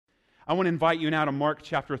I want to invite you now to Mark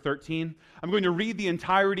chapter 13. I'm going to read the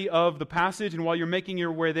entirety of the passage, and while you're making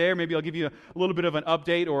your way there, maybe I'll give you a little bit of an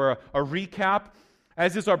update or a recap.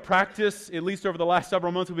 As is our practice, at least over the last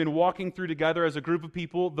several months, we've been walking through together as a group of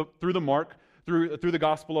people through the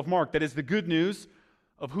Gospel of Mark. That is the good news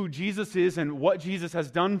of who Jesus is and what Jesus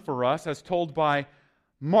has done for us, as told by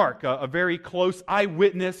Mark, a very close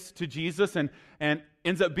eyewitness to Jesus, and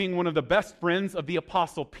ends up being one of the best friends of the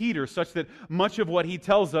Apostle Peter, such that much of what he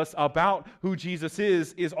tells us about who Jesus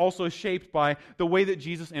is also shaped by the way that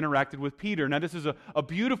Jesus interacted with Peter. Now, this is a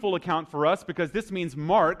beautiful account for us because this means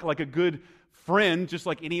Mark, like a good friend, just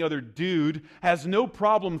like any other dude, has no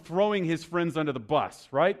problem throwing his friends under the bus,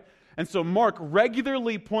 right? And so Mark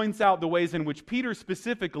regularly points out the ways in which Peter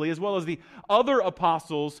specifically, as well as the other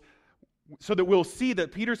apostles, so that we'll see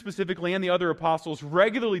that Peter specifically and the other apostles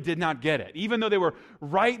regularly did not get it. Even though they were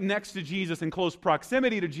right next to Jesus in close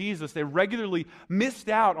proximity to Jesus, they regularly missed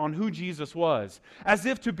out on who Jesus was, as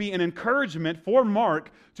if to be an encouragement for Mark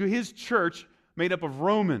to his church made up of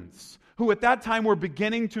Romans, who at that time were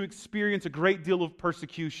beginning to experience a great deal of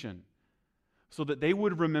persecution, so that they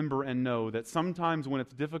would remember and know that sometimes when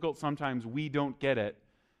it's difficult, sometimes we don't get it,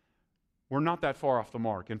 we're not that far off the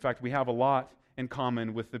mark. In fact, we have a lot in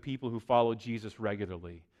common with the people who follow Jesus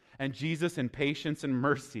regularly. And Jesus, in patience and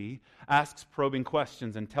mercy, asks probing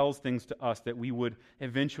questions and tells things to us that we would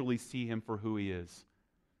eventually see Him for who He is.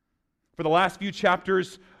 For the last few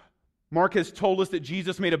chapters, Mark has told us that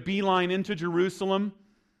Jesus made a beeline into Jerusalem.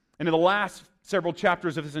 And in the last several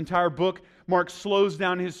chapters of this entire book, Mark slows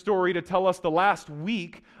down his story to tell us the last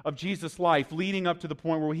week of Jesus' life, leading up to the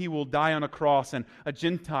point where He will die on a cross, and a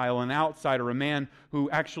Gentile, an outsider, a man who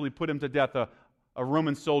actually put Him to death, a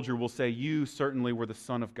Roman soldier, will say, "You certainly were the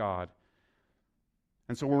Son of God."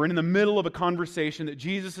 And so we're in the middle of a conversation that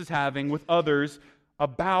Jesus is having with others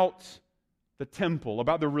about the temple,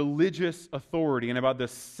 about the religious authority, and about the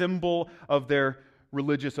symbol of their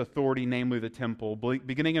religious authority, namely the temple,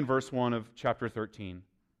 beginning in verse 1 of chapter 13.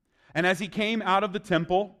 "And as He came out of the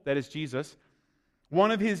temple," that is Jesus,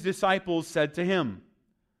 "one of His disciples said to Him,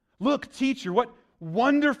 'Look, teacher, what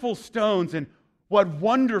wonderful stones and what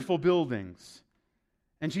wonderful buildings.'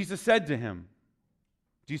 And Jesus said to him,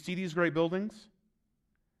 'Do you see these great buildings?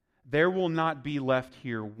 There will not be left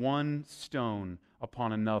here one stone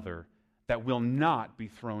upon another that will not be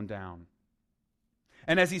thrown down.'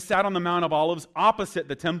 And as He sat on the Mount of Olives opposite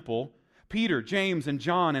the temple, Peter, James, and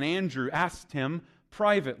John, and Andrew asked Him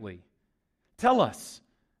privately, 'Tell us,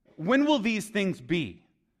 when will these things be?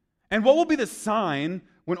 And what will be the sign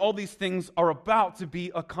when all these things are about to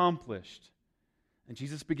be accomplished?' And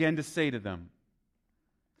Jesus began to say to them,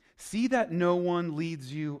 'See that no one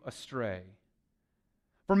leads you astray.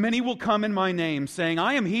 For many will come in my name, saying,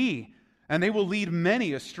 I am He, and they will lead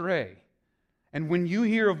many astray. And when you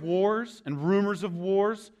hear of wars and rumors of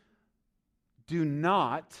wars, do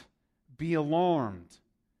not be alarmed.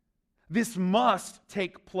 This must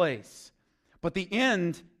take place, but the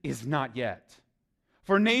end is not yet.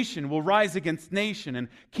 For nation will rise against nation, and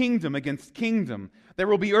kingdom against kingdom. There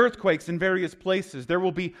will be earthquakes in various places. There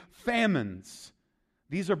will be famines.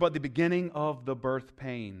 These are but the beginning of the birth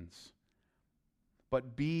pains.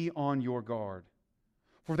 But be on your guard.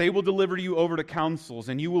 For they will deliver you over to councils,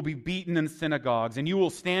 and you will be beaten in synagogues, and you will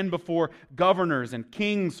stand before governors and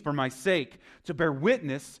kings for my sake, to bear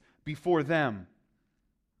witness before them.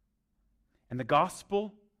 And the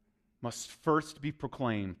gospel must first be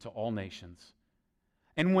proclaimed to all nations.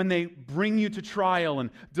 And when they bring you to trial and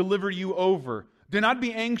deliver you over, do not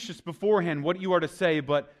be anxious beforehand what you are to say,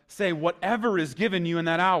 but say whatever is given you in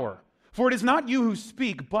that hour. For it is not you who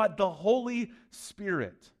speak, but the Holy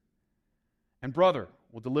Spirit. And brother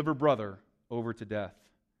will deliver brother over to death,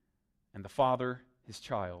 and the father his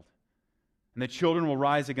child. And the children will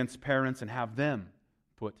rise against parents and have them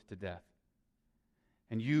put to death.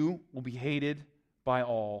 And you will be hated by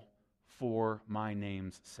all for my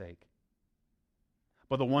name's sake.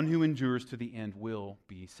 But the one who endures to the end will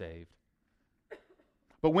be saved.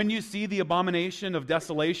 But when you see the abomination of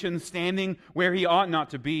desolation standing where he ought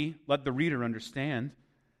not to be, let the reader understand,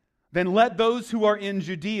 then let those who are in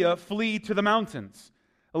Judea flee to the mountains.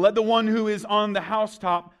 Let the one who is on the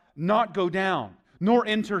housetop not go down, nor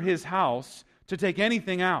enter his house to take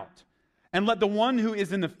anything out. And let the one who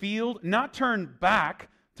is in the field not turn back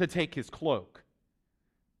to take his cloak.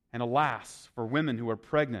 And alas, for women who are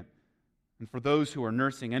pregnant, and for those who are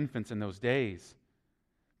nursing infants in those days.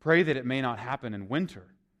 Pray that it may not happen in winter.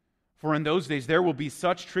 For in those days there will be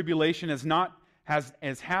such tribulation as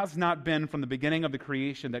has not been from the beginning of the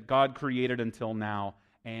creation that God created until now,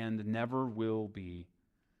 and never will be.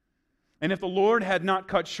 And if the Lord had not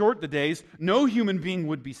cut short the days, no human being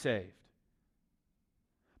would be saved.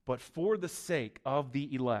 but for the sake of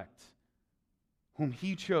the elect, whom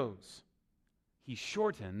he chose, he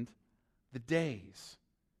shortened the days.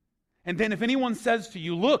 And then if anyone says to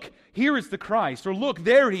you, look, here is the Christ, or look,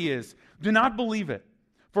 there he is, do not believe it.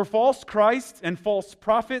 For false Christs and false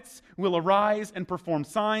prophets will arise and perform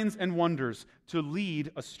signs and wonders to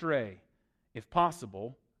lead astray, if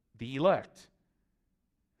possible, the elect.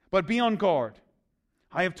 But be on guard.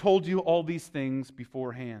 I have told you all these things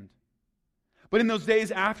beforehand. But in those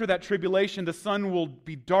days after that tribulation, the sun will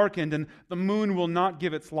be darkened, and the moon will not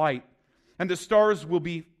give its light, and the stars will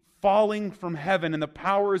be falling from heaven, and the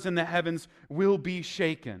powers in the heavens will be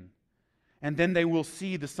shaken. And then they will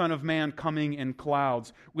see the Son of Man coming in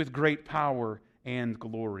clouds with great power and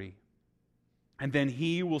glory. And then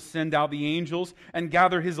he will send out the angels and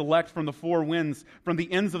gather his elect from the four winds, from the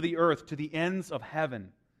ends of the earth to the ends of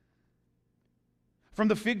heaven. From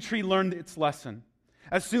the fig tree learn its lesson.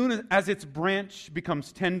 As soon as its branch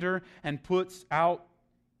becomes tender and puts out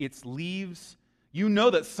its leaves, you know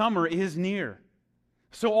that summer is near.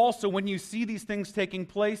 So also when you see these things taking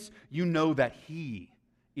place, you know that he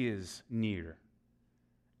is near,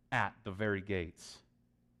 at the very gates.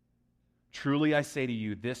 Truly I say to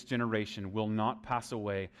you, this generation will not pass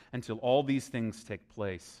away until all these things take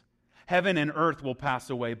place. Heaven and earth will pass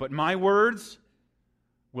away, but my words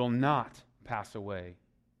will not pass away.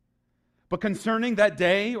 But concerning that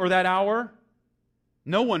day or that hour,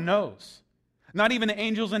 no one knows. Not even the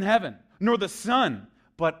angels in heaven, nor the Son,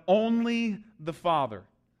 but only the Father.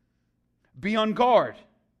 Be on guard.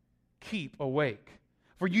 Keep awake.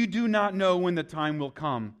 For you do not know when the time will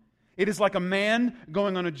come. It is like a man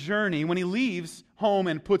going on a journey when he leaves home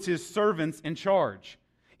and puts his servants in charge,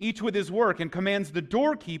 each with his work, and commands the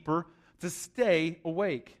doorkeeper to stay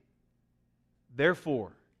awake.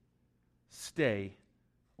 Therefore, stay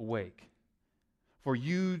awake. For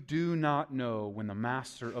you do not know when the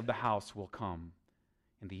master of the house will come,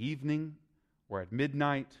 in the evening, or at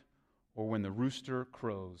midnight, or when the rooster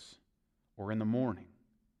crows, or in the morning,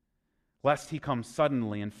 lest he come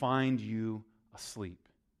suddenly and find you asleep.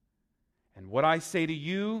 And what I say to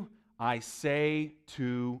you, I say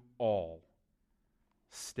to all.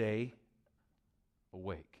 Stay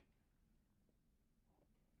awake.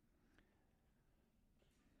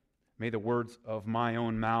 May the words of my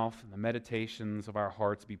own mouth and the meditations of our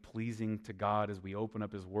hearts be pleasing to God as we open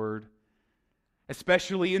up His Word,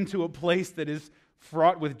 especially into a place that is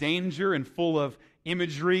fraught with danger and full of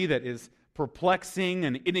imagery that is perplexing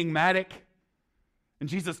and enigmatic. And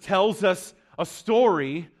Jesus tells us a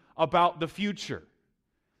story about the future.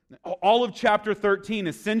 All of chapter 13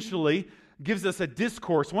 essentially gives us a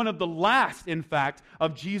discourse, one of the last, in fact,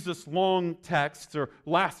 of Jesus' long texts or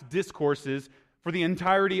last discourses for the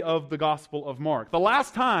entirety of the Gospel of Mark. The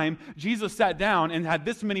last time Jesus sat down and had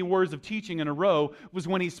this many words of teaching in a row was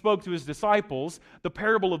when He spoke to His disciples the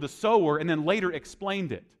parable of the sower and then later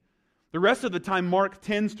explained it. The rest of the time, Mark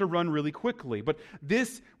tends to run really quickly. But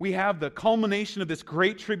this, we have the culmination of this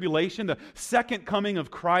great tribulation, the second coming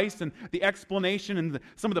of Christ, and the explanation and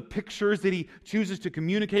some of the pictures that He chooses to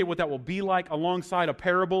communicate what that will be like, alongside a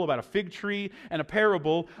parable about a fig tree and a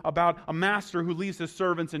parable about a master who leaves his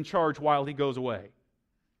servants in charge while he goes away.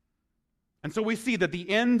 And so we see that the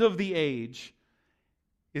end of the age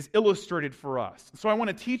is illustrated for us. So I want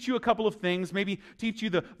to teach you a couple of things, maybe teach you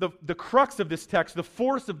the crux of this text, the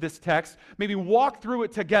force of this text, maybe walk through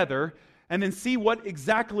it together, and then see what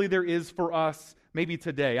exactly there is for us maybe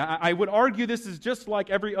today. I would argue this is just like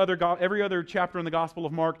every other chapter in the Gospel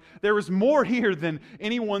of Mark. There is more here than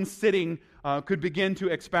anyone sitting could begin to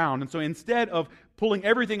expound. And so instead of pulling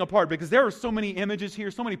everything apart, because there are so many images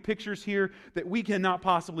here, so many pictures here, that we cannot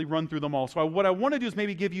possibly run through them all. So what I want to do is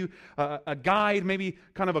maybe give you a guide, maybe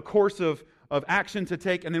kind of a course of action to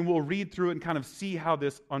take, and then we'll read through it and kind of see how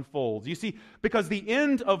this unfolds. You see, because the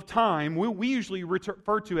end of time, we usually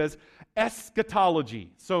refer to as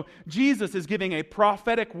eschatology. So Jesus is giving a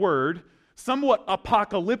prophetic word, somewhat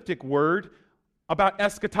apocalyptic word, about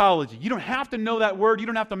eschatology. You don't have to know that word, you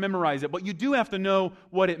don't have to memorize it, but you do have to know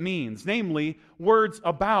what it means. Namely, words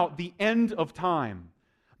about the end of time,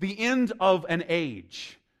 the end of an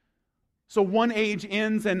age. So one age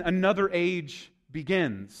ends and another age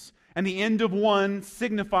begins. And the end of one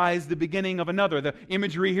signifies the beginning of another. The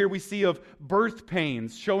imagery here we see of birth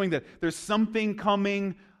pains, showing that there's something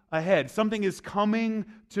coming ahead. Something is coming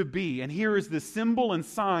to be. And here is the symbol and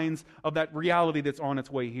signs of that reality that's on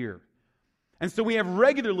its way here. And so we have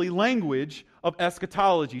regularly language of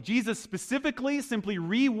eschatology. Jesus specifically simply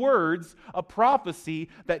rewords a prophecy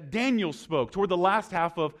that Daniel spoke toward the last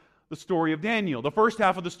half of the story of Daniel. The first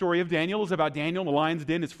half of the story of Daniel is about Daniel, the lion's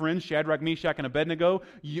den, his friends Shadrach, Meshach, and Abednego,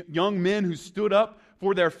 young men who stood up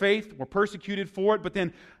for their faith, were persecuted for it, but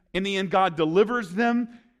then in the end God delivers them,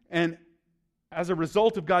 and as a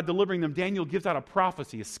result of God delivering them, Daniel gives out a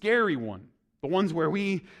prophecy, a scary one. The ones where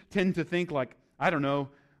we tend to think like, I don't know,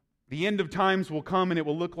 the end of times will come and it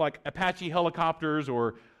will look like Apache helicopters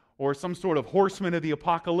or some sort of horsemen of the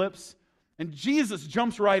apocalypse. And Jesus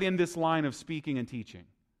jumps right in this line of speaking and teaching.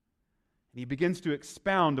 And he begins to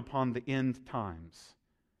expound upon the end times.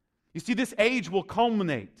 You see, this age will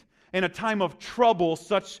culminate in a time of trouble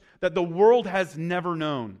such that the world has never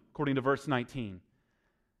known, according to verse 19.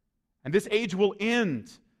 And this age will end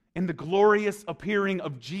in the glorious appearing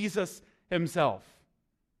of Jesus himself.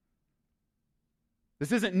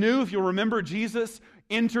 This isn't new. If you'll remember, Jesus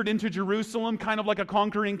entered into Jerusalem kind of like a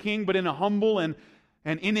conquering king, but in a humble and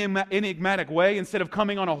enigmatic way. Instead of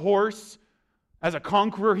coming on a horse as a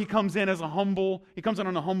conqueror, he comes in on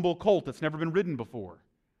a humble colt that's never been ridden before,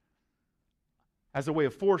 as a way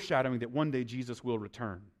of foreshadowing that one day Jesus will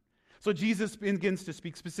return. So Jesus begins to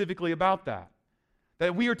speak specifically about that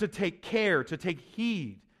we are to take care, to take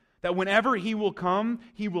heed, that whenever he will come,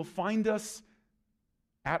 he will find us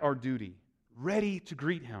at our duty, ready to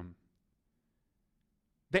greet him.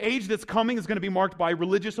 The age that's coming is going to be marked by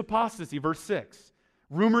religious apostasy, verse 6.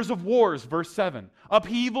 Rumors of wars, verse 7.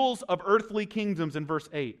 Upheavals of earthly kingdoms in verse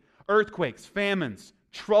 8. Earthquakes, famines,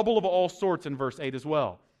 trouble of all sorts in verse 8 as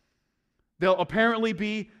well. There'll apparently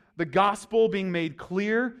be the gospel being made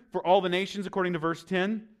clear for all the nations according to verse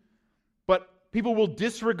 10. But people will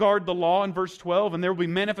disregard the law in verse 12, and there will be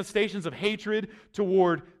manifestations of hatred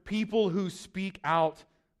toward people who speak out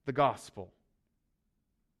the gospel.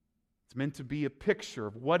 It's meant to be a picture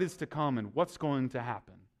of what is to come and what's going to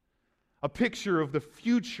happen. A picture of the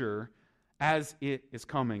future as it is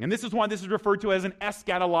coming. And this is why this is referred to as an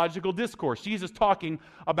eschatological discourse. Jesus talking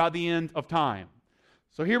about the end of time.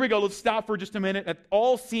 So here we go. Let's stop for just a minute. It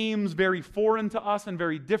all seems very foreign to us and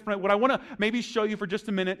very different. What I want to maybe show you for just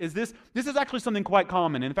a minute is this. This is actually something quite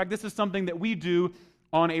common. In fact, this is something that we do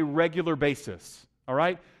on a regular basis. All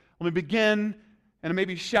right? Let me begin in a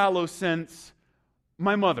maybe shallow sense.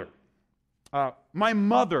 My mother. My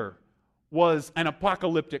mother was an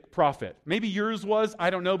apocalyptic prophet. Maybe yours was, I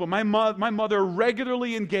don't know, but my mother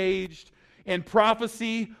regularly engaged in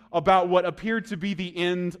prophecy about what appeared to be the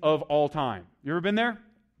end of all time. You ever been there?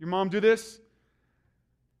 Your mom do this?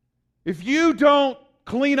 If you don't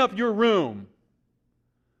clean up your room,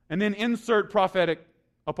 and then insert prophetic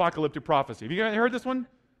apocalyptic prophecy. Have you guys heard this one?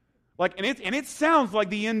 And it sounds like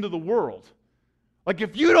the end of the world. Like,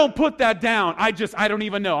 if you don't put that down, I don't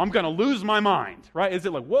even know. I'm going to lose my mind, right? Is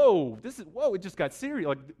it like, whoa, it just got serious.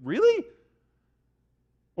 Like, really?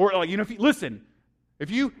 Or like,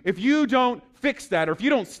 if you don't fix that, or if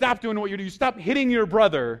you don't stop doing what you do, you stop hitting your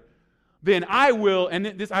brother, then I will, and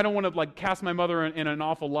this, I don't want to cast my mother in an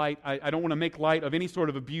awful light. I don't want to make light of any sort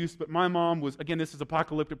of abuse, but my mom was, again, this is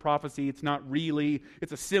apocalyptic prophecy. It's not really,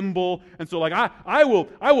 it's a symbol. And so I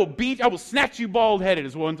will snatch you bald-headed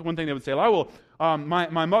is one thing they would say.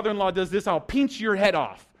 My mother-in-law does this, I'll pinch your head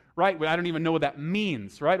off, right? I don't even know what that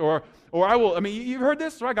means, right? Or I will, you've heard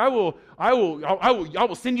this, right? I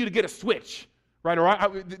will send you to get a switch, right?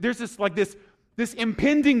 Or there's this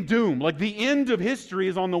impending doom, like the end of history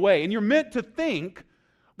is on the way. And you're meant to think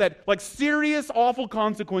that serious, awful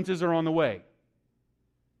consequences are on the way.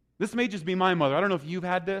 This may just be my mother. I don't know if you've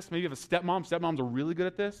had this. Maybe you have a stepmom. Stepmoms are really good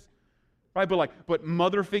at this, right? But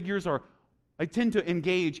mother figures I tend to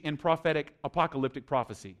engage in prophetic, apocalyptic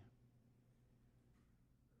prophecy.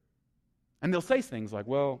 And they'll say things like,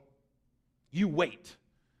 well, you wait.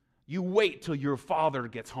 You wait till your father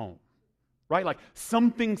gets home. Right? Like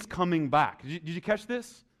something's coming back. Did you catch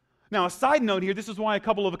this? Now, a side note here, this is why a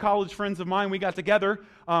couple of college friends of mine, we got together.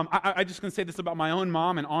 I just going to say this about my own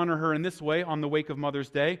mom and honor her in this way on the wake of Mother's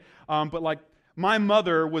Day. My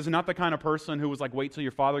mother was not the kind of person who was wait till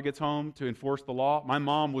your father gets home to enforce the law. My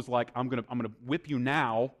mom was I'm going to whip you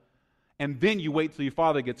now, and then you wait till your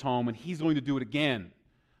father gets home, and he's going to do it again.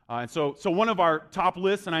 And so one of our top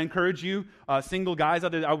lists, and I encourage you, single guys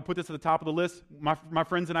out there, I would put this at the top of the list. My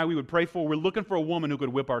friends and I, we would pray for. We're looking for a woman who could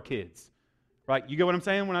whip our kids. Right? You get what I'm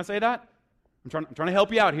saying when I say that? I'm trying to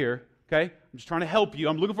help you out here. Okay? I'm just trying to help you.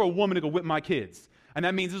 I'm looking for a woman who can whip my kids. And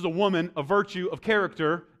that means there's a woman of virtue, of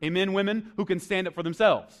character, amen, women, who can stand up for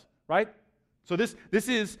themselves. Right? So this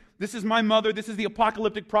is my mother. This is the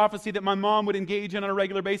apocalyptic prophecy that my mom would engage in on a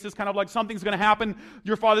regular basis, kind of like something's going to happen.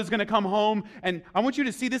 Your father's going to come home. And I want you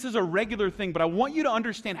to see this is a regular thing, but I want you to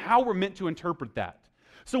understand how we're meant to interpret that.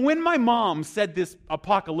 So when my mom said this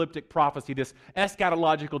apocalyptic prophecy, this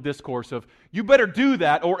eschatological discourse of, you better do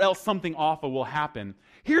that or else something awful will happen,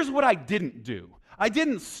 here's what I didn't do. I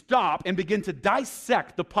didn't stop and begin to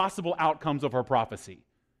dissect the possible outcomes of her prophecy.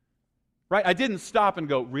 Right? I didn't stop and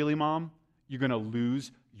go, really, Mom? You're going to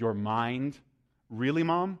lose your mind? Really,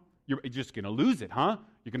 Mom? You're just going to lose it, huh?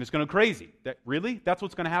 You're just going to go crazy. Really? That's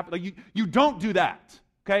what's going to happen? Like you don't do that.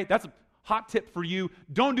 Okay? That's a hot tip for you.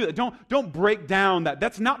 Don't do that. Don't break down that.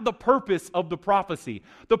 That's not the purpose of the prophecy.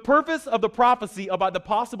 The purpose of the prophecy about the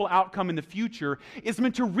possible outcome in the future is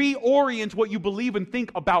meant to reorient what you believe and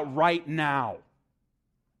think about right now.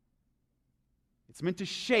 It's meant to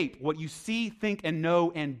shape what you see, think, and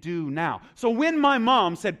know and do now. So when my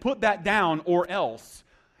mom said, put that down or else,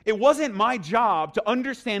 it wasn't my job to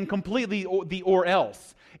understand completely the or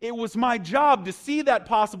else. It was my job to see that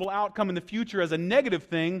possible outcome in the future as a negative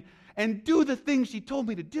thing and do the things she told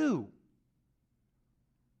me to do.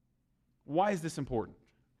 Why is this important?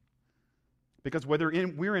 Because whether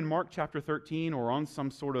we're in Mark chapter 13 or on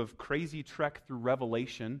some sort of crazy trek through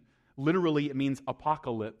Revelation, literally it means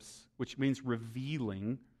apocalypse, which means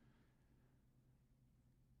revealing.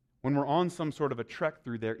 When we're on some sort of a trek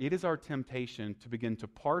through there, it is our temptation to begin to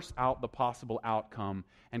parse out the possible outcome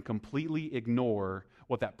and completely ignore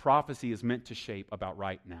what that prophecy is meant to shape about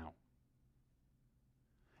right now.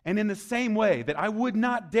 And in the same way that I would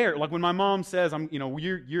not dare, like when my mom says,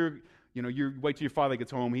 you wait till your father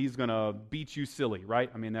gets home, he's going to beat you silly,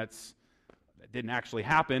 right? I mean, that didn't actually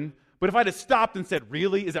happen. But if I'd have stopped and said,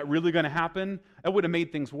 really? Is that really going to happen? That would have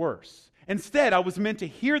made things worse. Instead, I was meant to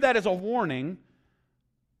hear that as a warning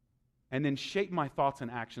and then shape my thoughts and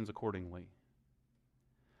actions accordingly.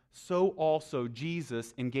 So also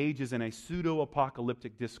Jesus engages in a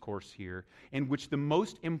pseudo-apocalyptic discourse here in which the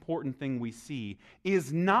most important thing we see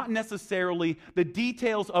is not necessarily the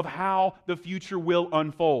details of how the future will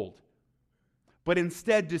unfold, but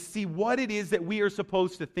instead to see what it is that we are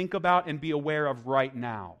supposed to think about and be aware of right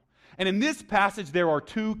now. And in this passage, there are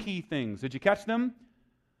two key things. Did you catch them?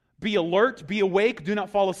 Be alert, be awake, do not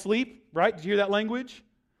fall asleep, right? Did you hear that language?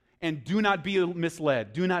 And do not be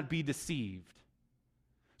misled, do not be deceived.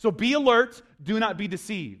 So be alert, do not be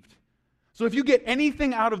deceived. So if you get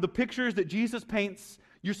anything out of the pictures that Jesus paints,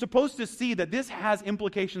 you're supposed to see that this has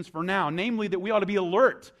implications for now, namely that we ought to be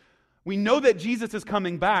alert. We know that Jesus is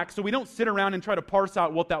coming back, so we don't sit around and try to parse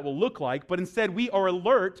out what that will look like, but instead we are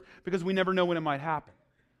alert because we never know when it might happen.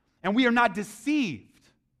 And we are not deceived.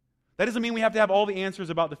 That doesn't mean we have to have all the answers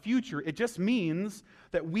about the future. It just means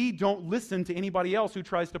that we don't listen to anybody else who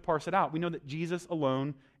tries to parse it out. We know that Jesus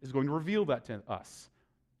alone is going to reveal that to us.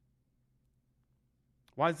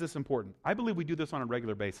 Why is this important? I believe we do this on a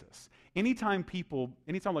regular basis. Anytime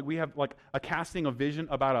like we have like a casting of vision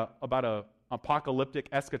about a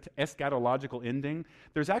apocalyptic eschatological ending,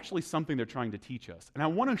 there's actually something they're trying to teach us. And I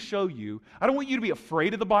want to show you, I don't want you to be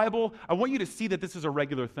afraid of the Bible. I want you to see that this is a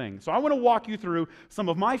regular thing. So I want to walk you through some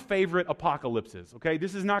of my favorite apocalypses, okay?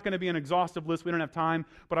 This is not going to be an exhaustive list. We don't have time.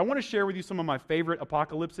 But I want to share with you some of my favorite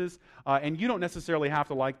apocalypses. And you don't necessarily have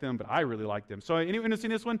to like them, but I really like them. So anyone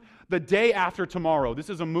seen this one? The Day After Tomorrow. This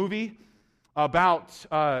is a movie about,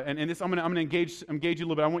 and this I'm going to engage you a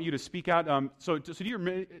little bit. I want you to speak out. So do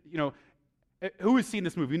you who has seen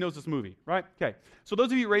this movie? Who knows this movie, right? Okay. So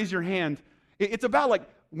those of you raise your hand. It's about like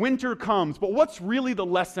winter comes, but what's really the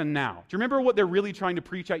lesson now? Do you remember what they're really trying to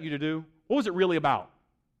preach at you to do? What was it really about?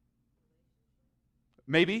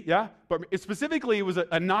 Maybe, yeah. But specifically, it was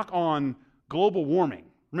a knock on global warming.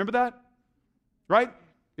 Remember that? Right?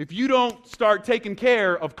 If you don't start taking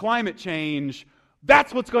care of climate change,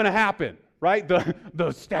 that's what's going to happen, right?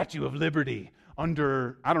 The Statue of Liberty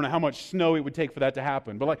under, I don't know how much snow it would take for that to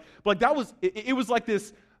happen. But like that was, it was like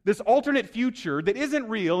this alternate future that isn't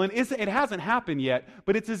real and it hasn't happened yet,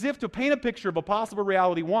 but it's as if to paint a picture of a possible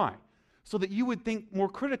reality. Why? So that you would think more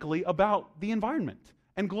critically about the environment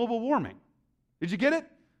and global warming. Did you get it?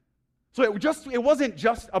 So it wasn't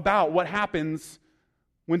just about what happens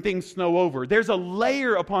when things snow over. There's a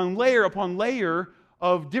layer upon layer upon layer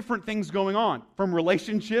of different things going on, from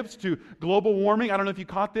relationships to global warming. I don't know if you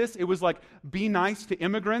caught this. It was like, be nice to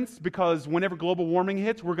immigrants because whenever global warming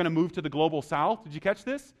hits, we're going to move to the global south. Did you catch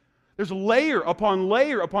this? There's layer upon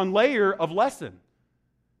layer upon layer of lesson.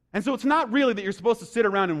 And so it's not really that you're supposed to sit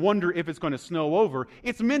around and wonder if it's going to snow over.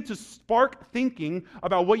 It's meant to spark thinking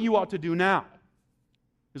about what you ought to do now.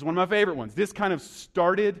 This is one of my favorite ones. This kind of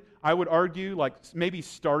started, I would argue, like maybe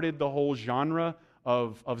started the whole genre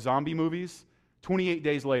of zombie movies. 28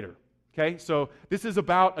 Days Later, okay? So this is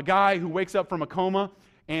about a guy who wakes up from a coma,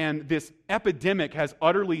 and this epidemic has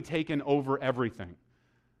utterly taken over everything.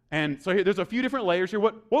 And so there's a few different layers here.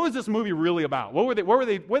 What was this movie really about? What did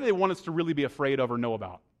they want us to really be afraid of or know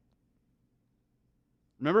about?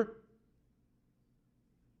 Remember?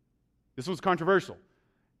 This was controversial.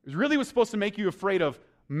 It really was supposed to make you afraid of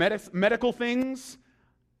medical things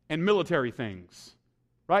and military things,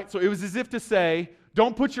 right? So it was as if to say,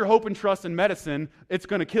 don't put your hope and trust in medicine. It's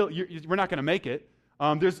going to kill you. We're not going to make it.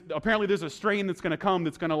 There's a strain that's going to come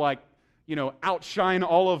that's going to outshine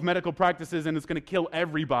all of medical practices, and it's going to kill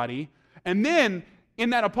everybody. And then in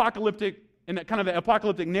that kind of the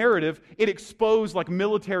apocalyptic narrative, it exposed like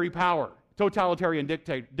military power, totalitarian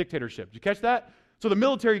dictatorship. Did you catch that? So the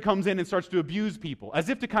military comes in and starts to abuse people, as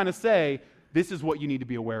if to kind of say, this is what you need to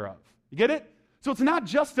be aware of. You get it? So it's not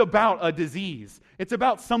just about a disease. It's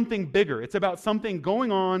about something bigger. It's about something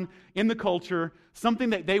going on in the culture, something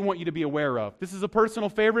that they want you to be aware of. This is a personal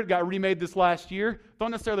favorite. Got remade this last year. Don't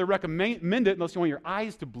necessarily recommend it unless you want your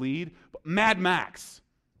eyes to bleed. But Mad Max.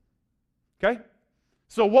 Okay?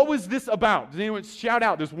 So what was this about? Does anyone shout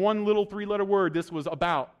out? There's one little 3-letter word this was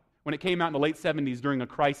about when it came out in the late 70s during a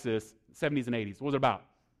crisis, 70s and 80s. What was it about?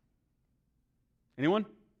 Anyone?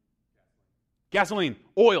 Gasoline.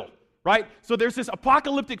 Oil. Right? So there's this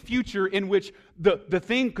apocalyptic future in which the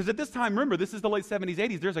thing, because at this time, remember, this is the late 70s,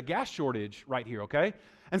 80s, there's a gas shortage right here, okay?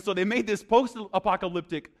 And so they made this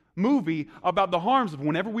post-apocalyptic movie about the harms of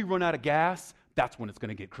whenever we run out of gas, that's when it's going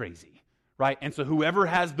to get crazy, right? And so whoever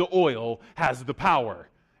has the oil has the power.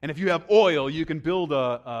 And if you have oil, you can build an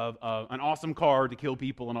awesome car to kill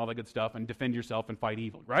people and all that good stuff and defend yourself and fight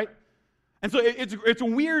evil, right? And so it's a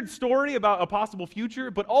weird story about a possible future,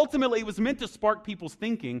 but ultimately it was meant to spark people's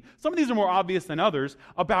thinking. Some of these are more obvious than others,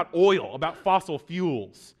 about oil, about fossil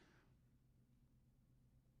fuels.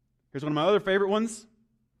 Here's one of my other favorite ones.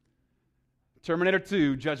 Terminator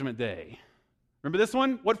 2, Judgment Day. Remember this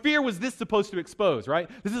one? What fear was this supposed to expose, right?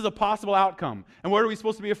 This is a possible outcome. And what are we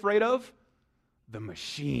supposed to be afraid of? The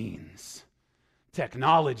machines.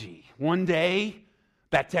 Technology. One day,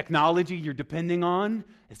 that technology you're depending on,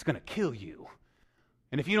 it's going to kill you.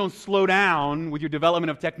 And if you don't slow down with your development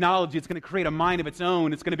of technology, it's going to create a mind of its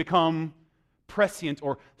own. It's going to become prescient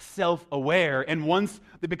or self-aware. And once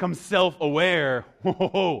they become self-aware,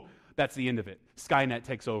 that's the end of it. Skynet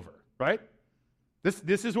takes over, right?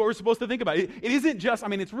 This is what we're supposed to think about. It isn't just,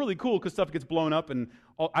 it's really cool because stuff gets blown up, and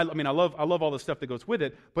I love all the stuff that goes with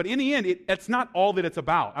it, but in the end, that's not all that it's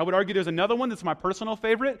about. I would argue there's another one that's my personal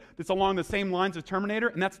favorite that's along the same lines as Terminator,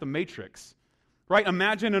 and that's The Matrix, right?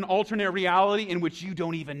 Imagine an alternate reality in which you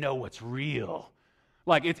don't even know what's real.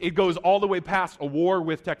 Like, it goes all the way past a war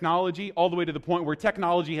with technology, all the way to the point where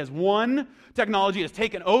technology has won, technology has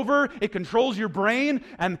taken over, it controls your brain,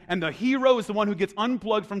 and the hero is the one who gets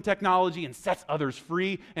unplugged from technology and sets others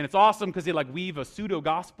free. And it's awesome because they weave a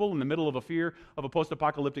pseudo-gospel in the middle of a fear of a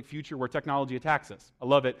post-apocalyptic future where technology attacks us. I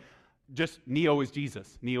love it. Just Neo is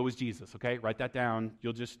Jesus. Neo is Jesus, okay? Write that down.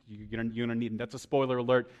 You're gonna need, that's a spoiler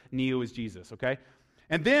alert. Neo is Jesus, okay?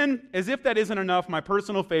 And then, as if that isn't enough, my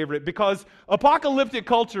personal favorite, because apocalyptic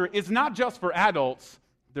culture is not just for adults,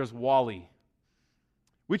 there's WALL-E,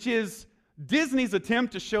 which is Disney's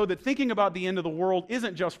attempt to show that thinking about the end of the world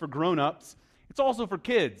isn't just for grown-ups, it's also for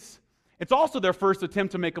kids. It's also their first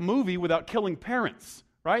attempt to make a movie without killing parents,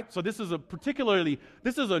 right? So this is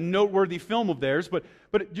a noteworthy film of theirs, but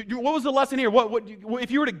what was the lesson here?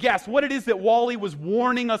 If you were to guess what it is that WALL-E was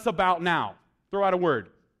warning us about now, throw out a word.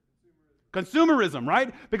 Consumerism,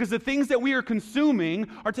 right? Because the things that we are consuming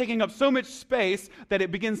are taking up so much space that it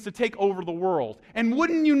begins to take over the world. And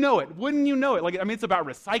wouldn't you know it? It's about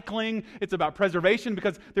recycling, it's about preservation,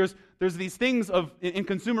 because there's these things in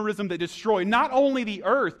consumerism that destroy not only the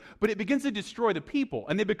earth, but it begins to destroy the people.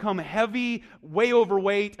 And they become heavy, way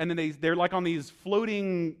overweight, and then they're like on these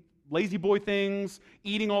floating lazy boy things,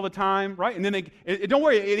 eating all the time, right? And then don't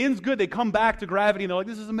worry, it ends good. They come back to gravity, and they're like,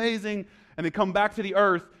 this is amazing. And they come back to the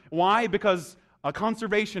earth. Why? Because a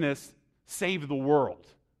conservationist saved the world,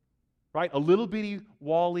 right? A little bitty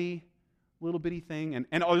WALL-E, little bitty thing. And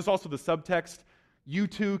there's also the subtext, you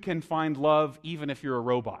too can find love even if you're a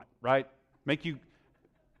robot, right?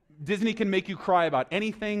 Disney can make you cry about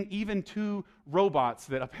anything, even two robots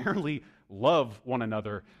that apparently love one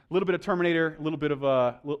another. A little bit of Terminator, a little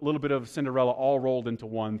bit of Cinderella, all rolled into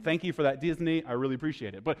one. Thank you for that, Disney. I really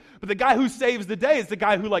appreciate it. But the guy who saves the day is the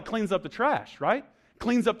guy who cleans up the trash, right?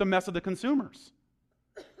 Cleans up the mess of the consumers.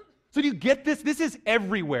 So do you get this? This is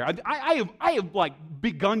everywhere. I have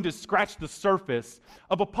begun to scratch the surface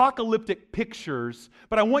of apocalyptic pictures,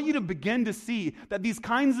 but I want you to begin to see that these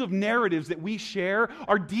kinds of narratives that we share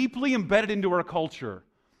are deeply embedded into our culture.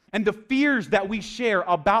 And the fears that we share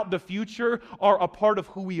about the future are a part of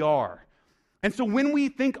who we are. And so when we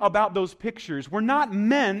think about those pictures, we're not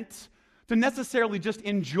meant to necessarily just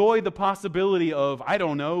enjoy the possibility of, I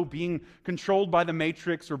don't know, being controlled by the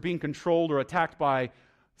Matrix or being controlled or attacked by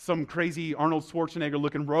some crazy Arnold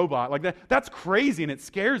Schwarzenegger-looking robot. Like that's crazy and it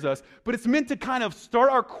scares us, but it's meant to kind of start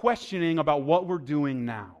our questioning about what we're doing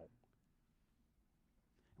now.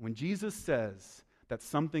 When Jesus says that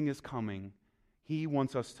something is coming, he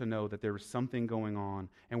wants us to know that there is something going on,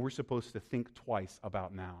 and we're supposed to think twice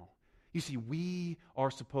about now. You see, we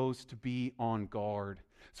are supposed to be on guard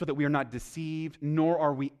so that we are not deceived, nor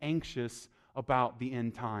are we anxious about the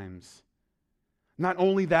end times. Not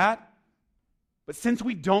only that, but since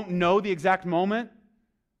we don't know the exact moment,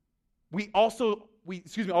 although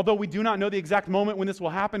we do not know the exact moment when this will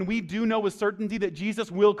happen, we do know with certainty that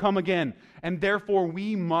Jesus will come again, and therefore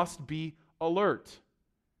we must be alert.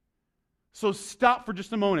 So stop for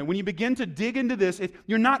just a moment. When you begin to dig into this,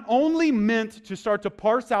 you're not only meant to start to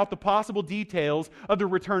parse out the possible details of the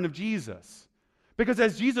return of Jesus. Because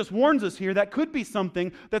as Jesus warns us here, that could be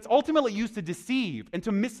something that's ultimately used to deceive and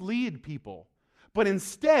to mislead people. But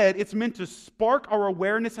instead, it's meant to spark our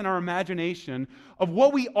awareness and our imagination of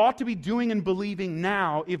what we ought to be doing and believing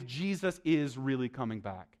now if Jesus is really coming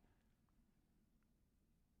back.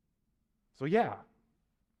 So yeah,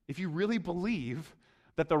 if you really believe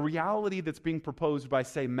that the reality that's being proposed by,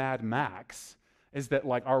 say, Mad Max is that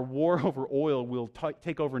like our war over oil will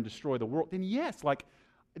take over and destroy the world, then yes, like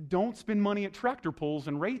don't spend money at tractor pulls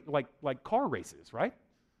and like car races, right?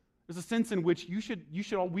 There's a sense in which we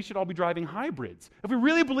should all be driving hybrids. If we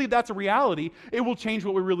really believe that's a reality, it will change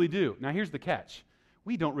what we really do. Now here's the catch.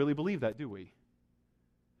 We don't really believe that, do we?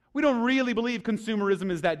 We don't really believe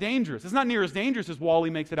consumerism is that dangerous. It's not near as dangerous as Wall-E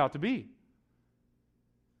makes it out to be.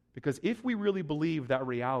 Because if we really believe that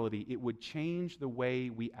reality, it would change the way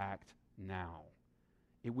we act now.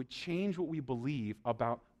 It would change what we believe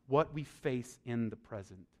about what we face in the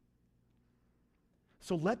present.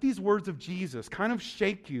 So let these words of Jesus kind of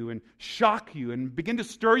shake you and shock you and begin to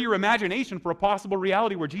stir your imagination for a possible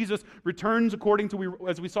reality where Jesus returns according to,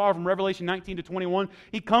 as we saw from Revelation 19 to 21.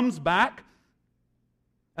 He comes back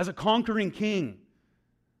as a conquering king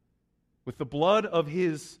with the blood of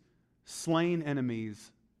his slain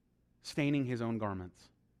enemies staining his own garments,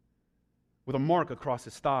 with a mark across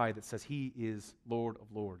his thigh that says he is Lord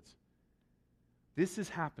of Lords. This is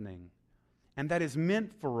happening, and that is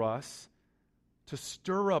meant for us to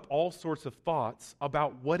stir up all sorts of thoughts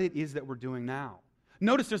about what it is that we're doing now.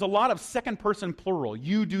 Notice there's a lot of second-person plural.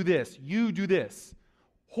 You do this, you do this.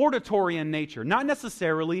 Hortatory in nature, not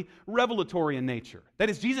necessarily revelatory in nature. That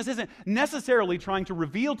is, Jesus isn't necessarily trying to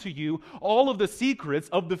reveal to you all of the secrets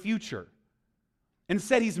of the future.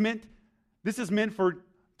 Instead, this is meant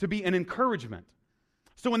to be an encouragement.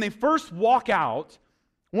 So when they first walk out,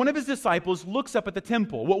 one of his disciples looks up at the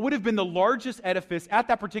temple, what would have been the largest edifice at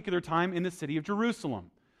that particular time in the city of Jerusalem.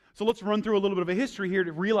 So let's run through a little bit of a history here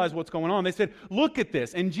to realize what's going on. They said, look at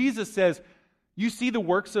this. And Jesus says, you see the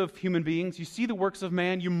works of human beings, you see the works of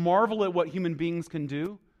man, you marvel at what human beings can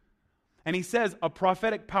do. And he says a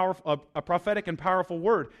prophetic and powerful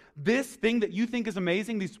word. This thing that you think is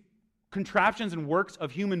amazing, these contraptions and works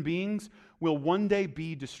of human beings will one day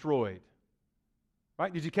be destroyed.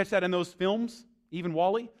 Right? Did you catch that in those films? Even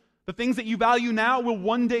Wall-E? The things that you value now will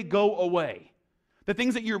one day go away. The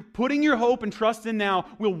things that you're putting your hope and trust in now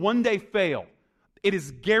will one day fail. It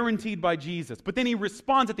is guaranteed by Jesus. But then he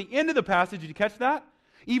responds at the end of the passage, did you catch that?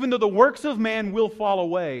 Even though the works of man will fall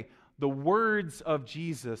away, the words of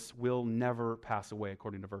Jesus will never pass away,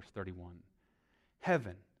 according to verse 31.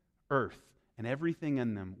 Heaven, earth, and everything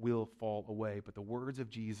in them will fall away. But the words of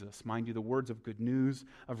Jesus, mind you, the words of good news,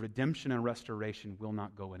 of redemption and restoration will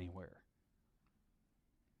not go anywhere.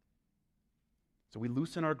 So we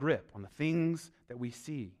loosen our grip on the things that we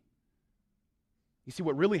see. You see,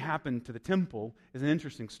 what really happened to the temple is an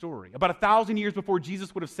interesting story. About 1,000 years before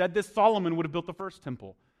Jesus would have said this, Solomon would have built the first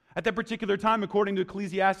temple. At that particular time, according to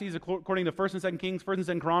Ecclesiastes, according to 1st and 2nd Kings, 1st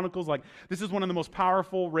and 2nd Chronicles, this is one of the most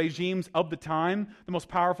powerful regimes of the time, the most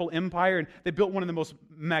powerful empire, and they built one of the most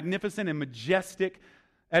magnificent and majestic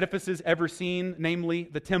edifices ever seen, namely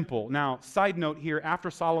the temple. Now, side note here, after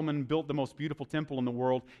Solomon built the most beautiful temple in the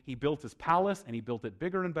world, he built his palace, and he built it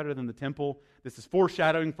bigger and better than the temple. This is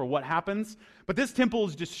foreshadowing for what happens. But this temple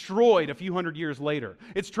is destroyed a few hundred years later.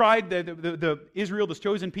 It's tried, Israel, the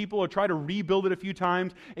chosen people, have tried to rebuild it a few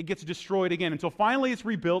times. It gets destroyed again until finally it's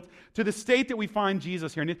rebuilt to the state that we find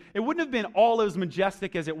Jesus here. And it wouldn't have been all as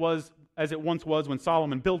majestic as it once was when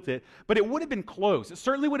Solomon built it, but it would have been close. It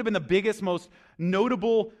certainly would have been the biggest, most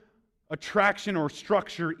notable attraction or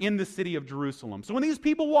structure in the city of Jerusalem. So when these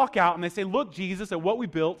people walk out and they say, look, Jesus, at what we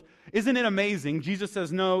built, isn't it amazing? Jesus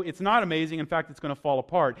says, no, it's not amazing. In fact, it's going to fall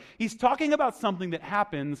apart. He's talking about something that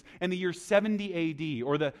happens in the year 70 AD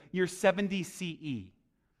or the year 70 CE.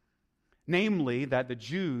 Namely, that the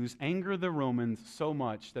Jews anger the Romans so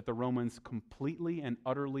much that the Romans completely and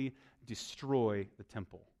utterly destroy the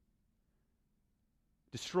temple.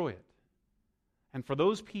 Destroy it. And for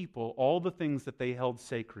those people, all the things that they held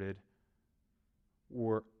sacred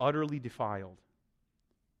were utterly defiled.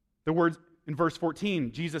 The words in verse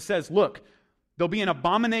 14, Jesus says, look, there'll be an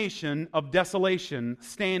abomination of desolation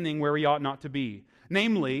standing where he ought not to be.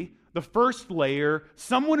 Namely, the first layer,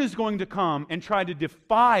 someone is going to come and try to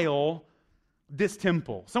defile this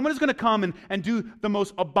temple. Someone is going to come and do the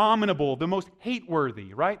most abominable, the most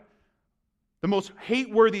hate-worthy, right? The most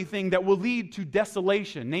hate-worthy thing that will lead to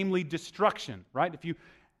desolation, namely destruction, right?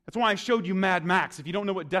 That's why I showed you Mad Max. If you don't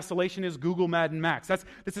know what desolation is, Google Mad Max. That's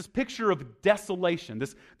this picture of desolation,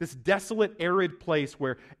 this desolate, arid place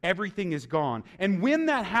where everything is gone. And when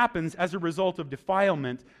that happens as a result of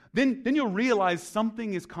defilement, then you'll realize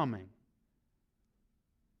something is coming.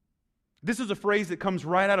 This is a phrase that comes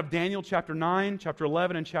right out of Daniel chapter 9, chapter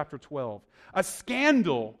 11, and chapter 12. A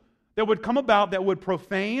scandal that would come about that would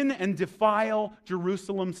profane and defile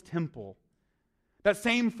Jerusalem's temple. That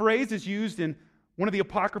same phrase is used in one of the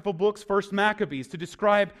apocryphal books, 1 Maccabees, to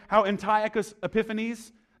describe how Antiochus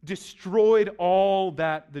Epiphanes destroyed all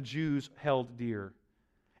that the Jews held dear.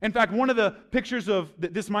 In fact, one of the pictures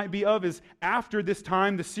that this might be of is after this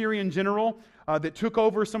time, the Syrian general that took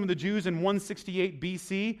over some of the Jews in 168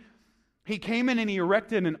 BC, he came in and he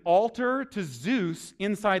erected an altar to Zeus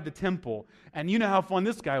inside the temple. And you know how fun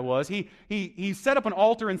this guy was. He set up an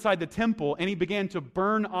altar inside the temple and he began to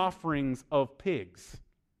burn offerings of pigs.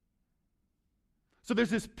 So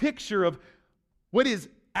there's this picture of what is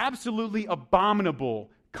absolutely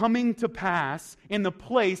abominable coming to pass in the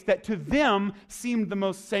place that to them seemed the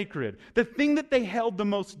most sacred. The thing that they held the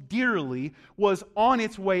most dearly was on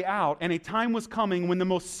its way out, and a time was coming when the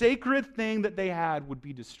most sacred thing that they had would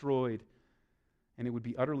be destroyed, and it would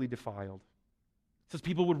be utterly defiled. It says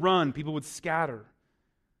people would run, people would scatter,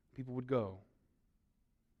 people would go.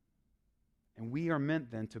 And we are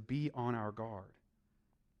meant then to be on our guard.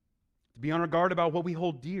 To be on our guard about what we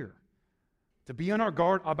hold dear. To be on our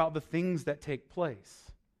guard about the things that take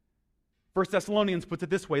place. 1 Thessalonians puts it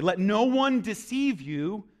this way, let no one deceive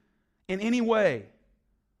you in any way,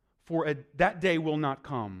 for that day will not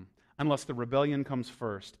come unless the rebellion comes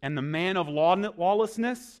first, and the man of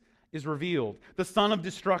lawlessness is revealed, the son of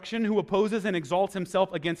destruction who opposes and exalts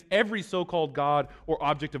himself against every so-called God or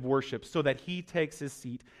object of worship, so that he takes his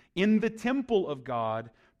seat in the temple of God,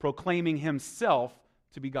 proclaiming himself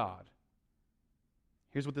to be God.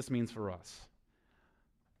 Here's what this means for us.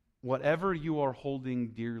 Whatever you are holding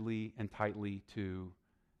dearly and tightly to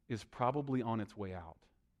is probably on its way out.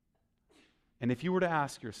 And if you were to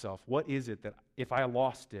ask yourself, what is it that if I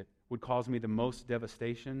lost it would cause me the most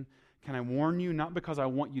devastation? Can I warn you, not because I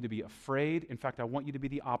want you to be afraid. In fact, I want you to be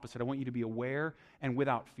the opposite. I want you to be aware and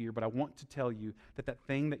without fear. But I want to tell you that that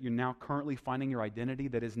thing that you're now currently finding your identity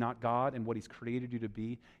that is not God and what He's created you to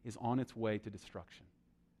be is on its way to destruction.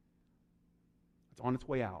 It's on its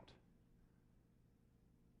way out.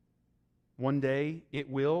 One day it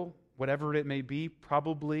will, whatever it may be,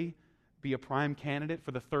 probably be a prime candidate for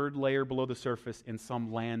the third layer below the surface in some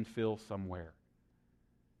landfill somewhere.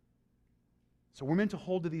 So we're meant to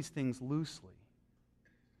hold to these things loosely.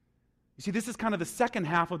 You see, this is kind of the second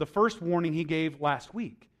half of the first warning he gave last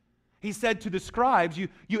week. He said to the scribes, you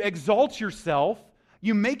exalt yourself,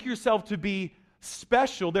 you make yourself to be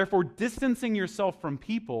special, therefore distancing yourself from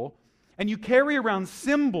people, and you carry around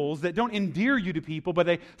symbols that don't endear you to people, but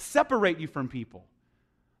they separate you from people.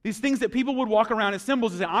 These things that people would walk around as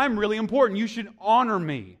symbols and say, I'm really important, you should honor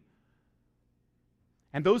me.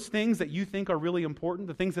 And those things that you think are really important,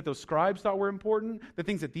 the things that those scribes thought were important, the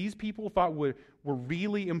things that these people thought were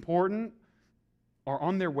really important, are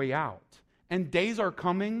on their way out. And days are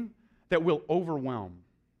coming that will overwhelm.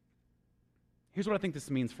 Here's what I think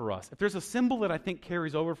this means for us. If there's a symbol that I think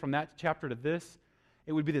carries over from that chapter to this,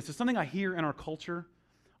 it would be this. There's something I hear in our culture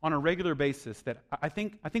on a regular basis that I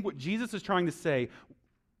think what Jesus is trying to say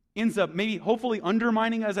ends up maybe hopefully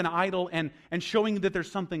undermining as an idol and showing that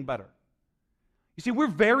there's something better. You see, we're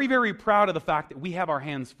very, very proud of the fact that we have our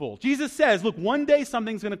hands full. Jesus says, look, one day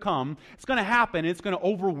something's going to come, it's going to happen, and it's going to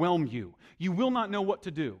overwhelm you. You will not know what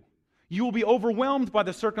to do. You will be overwhelmed by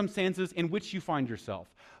the circumstances in which you find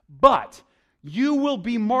yourself. But You will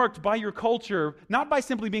be marked by your culture, not by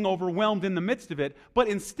simply being overwhelmed in the midst of it, but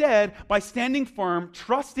instead by standing firm,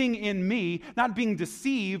 trusting in me, not being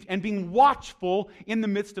deceived, and being watchful in the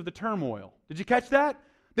midst of the turmoil. Did you catch that?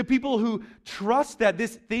 The people who trust that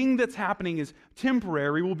this thing that's happening is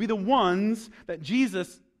temporary will be the ones that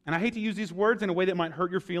Jesus, and I hate to use these words in a way that might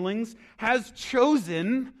hurt your feelings, has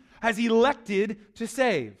chosen, has elected to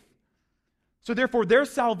save. So therefore, their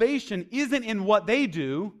salvation isn't in what they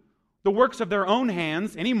do, the works of their own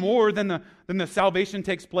hands, any more than the salvation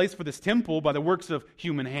takes place for this temple by the works of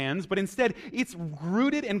human hands, but instead it's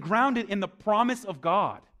rooted and grounded in the promise of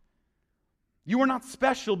God. You are not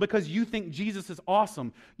special because you think Jesus is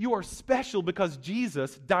awesome. You are special because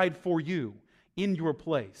Jesus died for you in your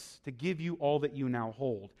place to give you all that you now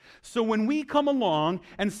hold. So when we come along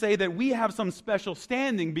and say that we have some special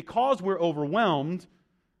standing because we're overwhelmed,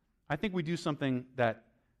 I think we do something that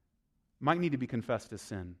might need to be confessed as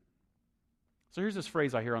sin. So here's this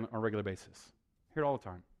phrase I hear on a regular basis. I hear it all the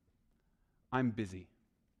time. I'm busy.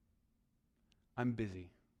 I'm busy.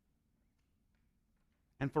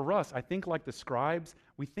 And for us, I think like the scribes,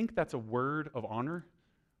 we think that's a word of honor.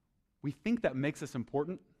 We think that makes us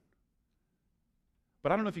important.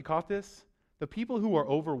 But I don't know if you caught this. The people who are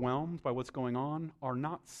overwhelmed by what's going on are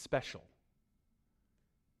not special.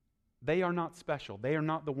 They are not special. They are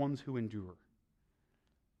not the ones who endure.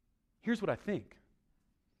 Here's what I think.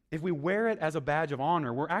 If we wear it as a badge of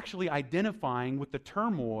honor, we're actually identifying with the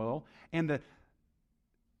turmoil and the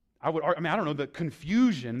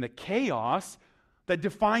confusion, the chaos that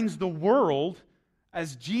defines the world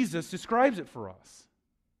as Jesus describes it for us.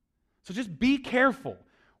 So just be careful.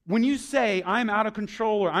 When you say, I'm out of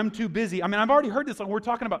control or I'm too busy, I've already heard this. Like we're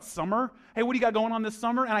talking about summer. Hey, what do you got going on this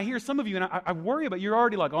summer? And I hear some of you, and I worry about you're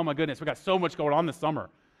already like, oh my goodness, we got so much going on this summer.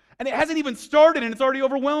 And it hasn't even started and it's already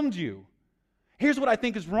overwhelmed you. Here's what I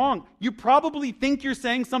think is wrong. You probably think you're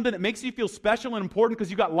saying something that makes you feel special and important because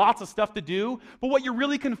you've got lots of stuff to do, but what you're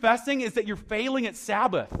really confessing is that you're failing at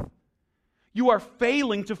Sabbath. You are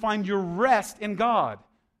failing to find your rest in God.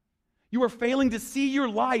 You are failing to see your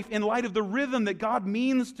life in light of the rhythm that God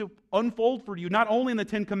means to unfold for you, not only in the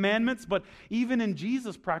Ten Commandments, but even in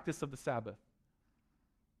Jesus' practice of the Sabbath.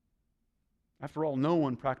 After all, no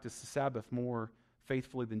one practiced the Sabbath more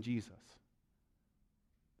faithfully than Jesus.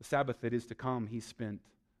 The Sabbath that is to come, he spent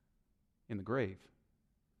in the grave.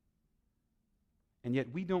 And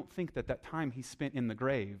yet we don't think that that time he spent in the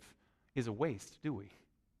grave is a waste, do we?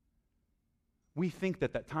 We think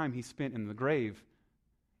that that time he spent in the grave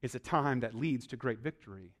is a time that leads to great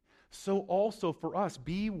victory. So also for us,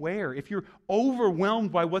 beware. If you're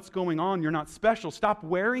overwhelmed by what's going on, you're not special. Stop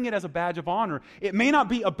wearing it as a badge of honor. It may not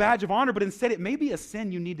be a badge of honor, but instead it may be a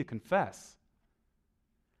sin you need to confess.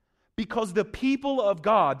 Because the people of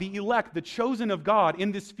God, the elect, the chosen of God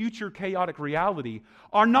in this future chaotic reality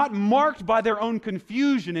are not marked by their own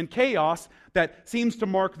confusion and chaos that seems to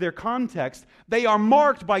mark their context. They are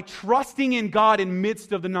marked by trusting in God in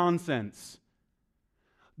midst of the nonsense.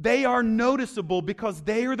 They are noticeable because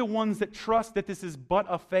they are the ones that trust that this is but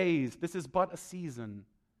a phase, this is but a season.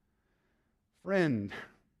 Friend,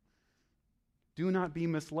 do not be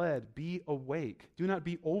misled. Be awake. Do not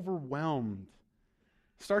be overwhelmed.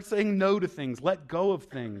 Start saying no to things. Let go of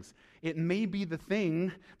things. It may be the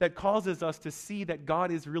thing that causes us to see that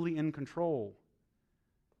God is really in control.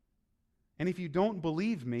 And if you don't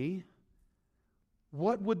believe me,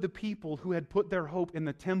 what would the people who had put their hope in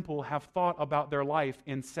the temple have thought about their life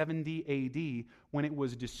in 70 AD when it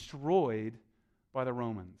was destroyed by the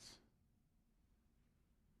Romans?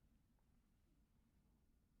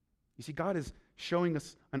 You see, God is showing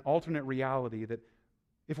us an alternate reality that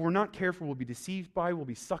if we're not careful, we'll be deceived by, we'll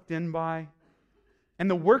be sucked in by. And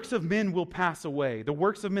the works of men will pass away. The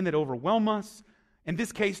works of men that overwhelm us. In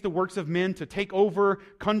this case, the works of men to take over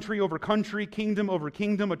country, kingdom over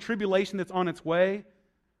kingdom, a tribulation that's on its way.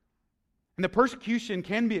 And the persecution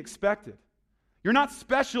can be expected. You're not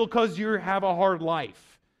special because you have a hard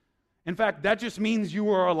life. In fact, that just means you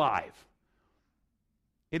are alive.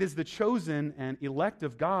 It is the chosen and elect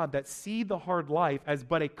of God that see the hard life as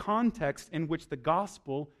but a context in which the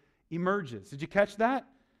gospel emerges. Did you catch that?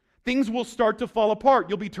 Things will start to fall apart.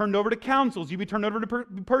 You'll be turned over to councils. You'll be turned over to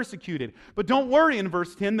be persecuted. But don't worry, in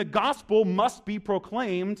verse 10, the gospel must be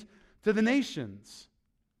proclaimed to the nations.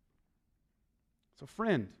 So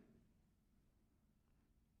friend,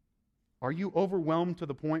 are you overwhelmed to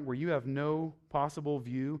the point where you have no possible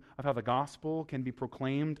view of how the gospel can be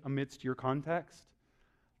proclaimed amidst your context?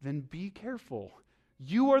 Then be careful.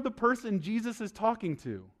 You are the person Jesus is talking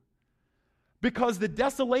to. Because the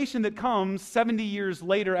desolation that comes 70 years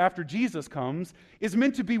later after Jesus comes is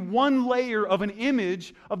meant to be one layer of an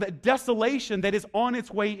image of that desolation that is on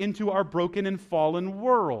its way into our broken and fallen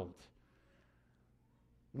world.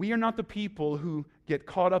 We are not the people who get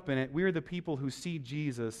caught up in it. We are the people who see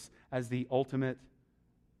Jesus as the ultimate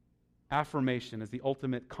affirmation, as the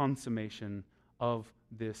ultimate consummation of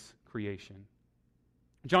this creation.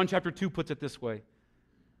 John chapter 2 puts it this way.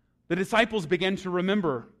 The disciples began to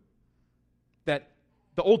remember that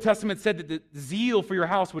the Old Testament said that the zeal for your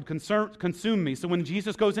house would consume me. So when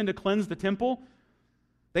Jesus goes in to cleanse the temple,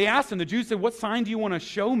 they asked him, the Jews said, what sign do you want to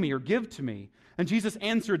show me or give to me? And Jesus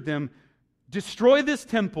answered them, destroy this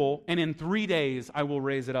temple, and in 3 days I will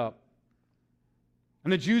raise it up.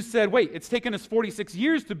 And the Jews said, wait, it's taken us 46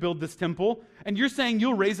 years to build this temple, and you're saying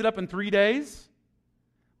you'll raise it up in 3 days?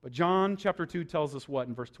 But John chapter 2 tells us what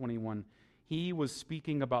in verse 21? He was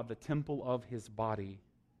speaking about the temple of his body.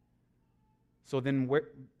 So then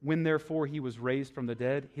when therefore he was raised from the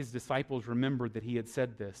dead, his disciples remembered that he had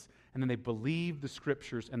said this, and then they believed the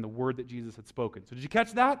scriptures and the word that Jesus had spoken. So did you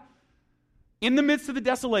catch that? In the midst of the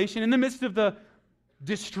desolation, in the midst of the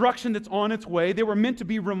destruction that's on its way, they were meant to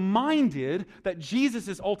be reminded that Jesus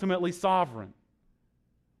is ultimately sovereign.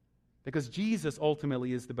 Because Jesus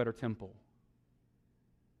ultimately is the better temple.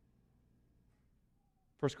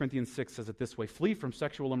 1 Corinthians 6 says it this way, flee from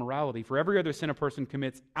sexual immorality, for every other sin a person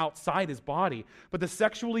commits outside his body, but the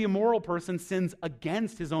sexually immoral person sins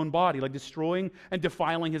against his own body, like destroying and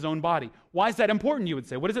defiling his own body. Why is that important, you would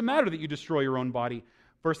say? What does it matter that you destroy your own body?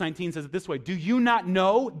 Verse 19 says it this way, do you not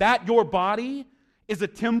know that your body is a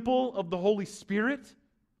temple of the Holy Spirit,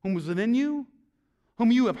 whom was within you,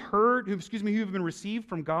 whom you have heard, who have been received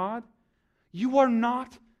from God? You are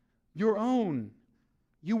not your own.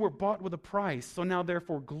 You were bought with a price, so now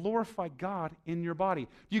therefore glorify God in your body.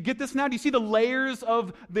 Do you get this now? Do you see the layers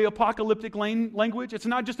of the apocalyptic language? It's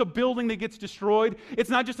not just a building that gets destroyed.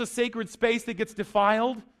 It's not just a sacred space that gets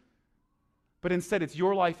defiled. But instead it's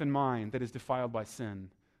your life and mine that is defiled by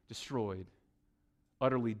sin, destroyed,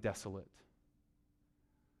 utterly desolate.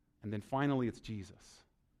 And then finally it's Jesus,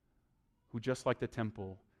 who just like the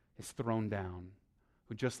temple is thrown down,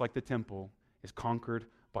 who just like the temple is conquered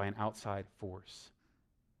by an outside force.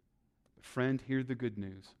 Friend, hear the good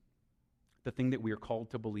news. The thing that we are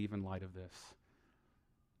called to believe in light of this.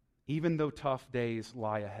 Even though tough days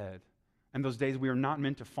lie ahead, and those days we are not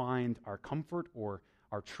meant to find our comfort or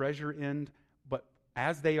our treasure in, but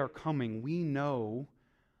as they are coming, we know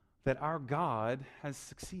that our God has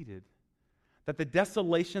succeeded. That the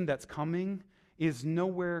desolation that's coming is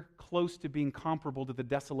nowhere close to being comparable to the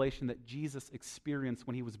desolation that Jesus experienced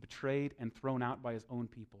when he was betrayed and thrown out by his own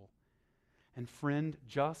people. And friend,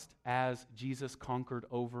 just as Jesus conquered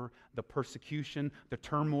over the persecution, the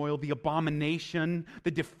turmoil, the abomination,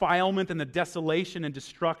 the defilement and the desolation and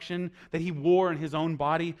destruction that he wore in his own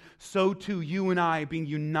body, so too you and I, being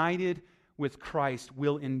united with Christ,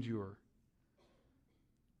 will endure.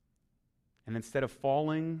 And instead of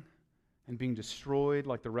falling and being destroyed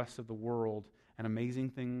like the rest of the world, an amazing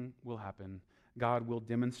thing will happen. God will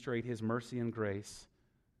demonstrate his mercy and grace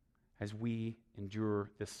as we endure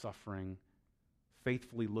this suffering,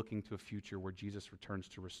 faithfully looking to a future where Jesus returns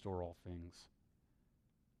to restore all things.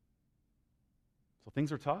 So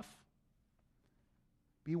things are tough.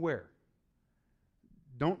 Beware.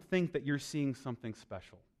 Don't think that you're seeing something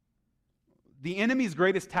special. The enemy's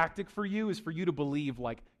greatest tactic for you is for you to believe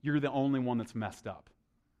like you're the only one that's messed up.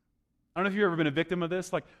 I don't know if you've ever been a victim of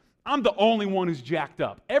this. Like, I'm the only one who's jacked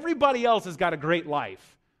up. Everybody else has got a great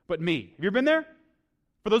life, but me. Have you ever been there?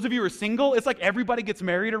 For those of you who are single, it's like everybody gets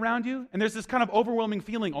married around you, and there's this kind of overwhelming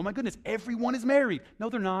feeling, oh my goodness, everyone is married.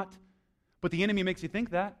 No, they're not. But the enemy makes you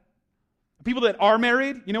think that. People that are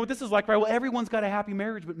married, you know what this is like, right? Well, everyone's got a happy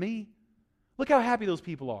marriage but me. Look how happy those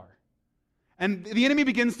people are. And the enemy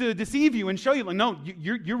begins to deceive you and show you, like, no,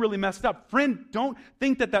 you're really messed up. Friend, don't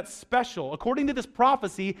think that that's special. According to this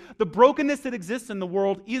prophecy, the brokenness that exists in the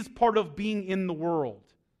world is part of being in the world.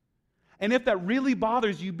 And if that really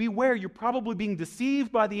bothers you, beware, you're probably being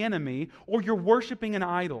deceived by the enemy or you're worshiping an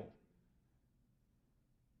idol.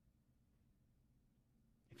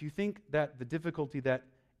 If you think that the difficulty that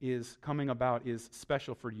is coming about is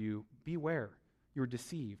special for you, beware, you're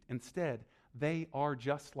deceived. Instead, they are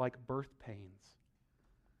just like birth pains.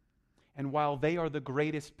 And while they are the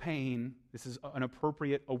greatest pain, this is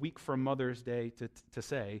a week from Mother's Day to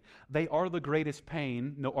say, they are the greatest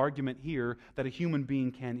pain, no argument here, that a human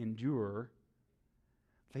being can endure.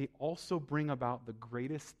 They also bring about the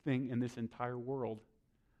greatest thing in this entire world,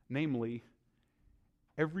 namely,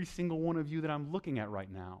 every single one of you that I'm looking at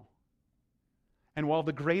right now. And while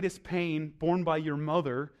the greatest pain borne by your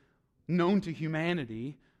mother known to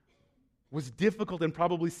humanity was difficult and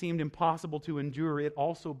probably seemed impossible to endure, it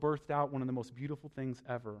also birthed out one of the most beautiful things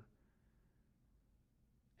ever.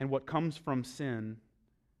 And what comes from sin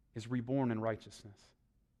is reborn in righteousness.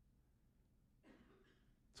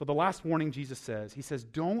 So the last warning Jesus says, he says,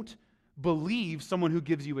 don't believe someone who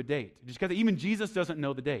gives you a date. Just because even Jesus doesn't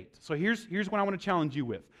know the date. So here's what I want to challenge you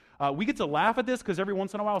with. We get to laugh at this because every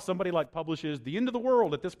once in a while somebody publishes the end of the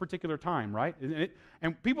world at this particular time, right?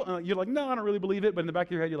 And people, you're like, no, I don't really believe it. But in the back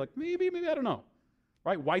of your head, you're like, maybe, I don't know,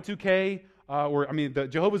 right? Y2K, the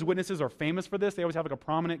Jehovah's Witnesses are famous for this. They always have a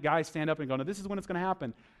prominent guy stand up and go, no, this is when it's going to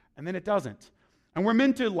happen. And then it doesn't. And we're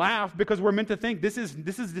meant to laugh because we're meant to think this is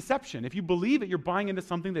deception. If you believe it, you're buying into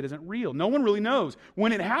something that isn't real. No one really knows.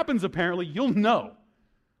 When it happens, apparently, you'll know.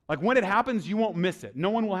 When it happens, you won't miss it.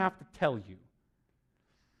 No one will have to tell you.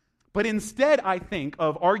 But instead, I think,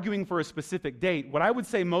 of arguing for a specific date, what I would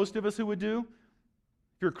say most of us who would do,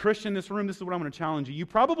 if you're a Christian in this room, this is what I'm going to challenge you. You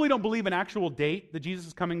probably don't believe an actual date that Jesus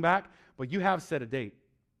is coming back, but you have set a date.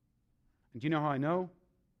 And do you know how I know?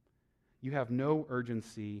 You have no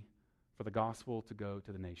urgency for the gospel to go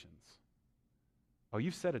to the nations. Oh,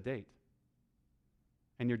 you've set a date.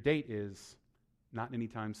 And your date is not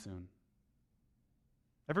anytime soon.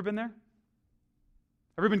 Ever been there?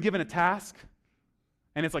 Ever been given a task?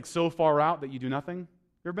 And it's so far out that you do nothing? You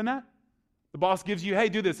ever been that? The boss gives you, hey,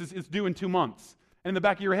 do this. It's due in 2 months. And in the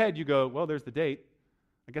back of your head, you go, well, there's the date.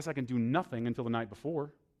 I guess I can do nothing until the night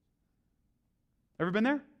before. Ever been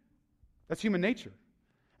there? That's human nature.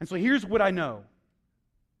 And so here's what I know.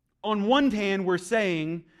 On one hand, we're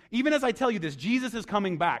saying, even as I tell you this, Jesus is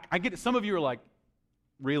coming back. I get it. Some of you are like,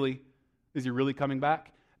 really? Is he really coming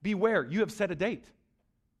back? Beware, you have set a date.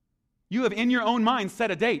 You have in your own mind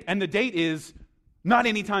set a date, and the date is not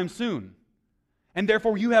anytime soon. And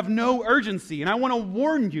therefore, you have no urgency. And I want to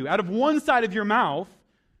warn you, out of one side of your mouth,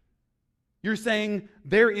 you're saying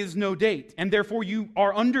there is no date. And therefore, you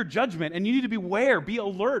are under judgment. And you need to beware, be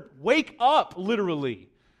alert, wake up, literally.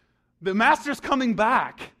 The master's coming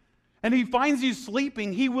back. And if he finds you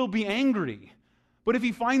sleeping, he will be angry. But if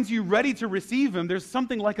he finds you ready to receive him, there's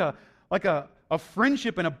something like a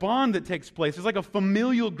friendship and a bond that takes place. There's like a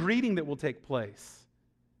familial greeting that will take place.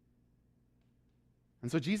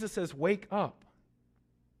 And so Jesus says, wake up.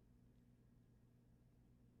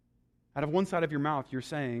 Out of one side of your mouth, you're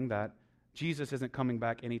saying that Jesus isn't coming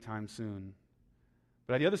back anytime soon.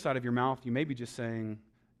 But at the other side of your mouth, you may be just saying,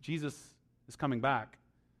 Jesus is coming back,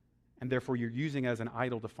 and therefore you're using as an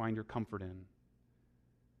idol to find your comfort in.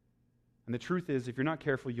 And the truth is, if you're not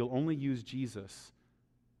careful, you'll only use Jesus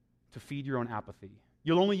to feed your own apathy.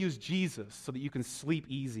 You'll only use Jesus so that you can sleep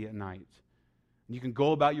easy at night. And you can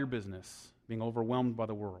go about your business being overwhelmed by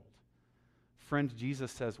the world. Friend,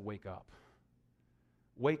 Jesus says, wake up.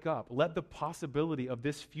 Wake up. Let the possibility of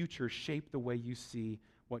this future shape the way you see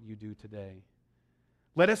what you do today.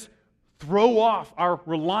 Let us throw off our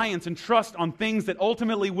reliance and trust on things that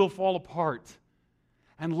ultimately will fall apart.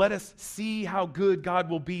 And let us see how good God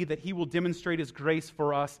will be, that He will demonstrate His grace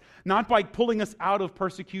for us, not by pulling us out of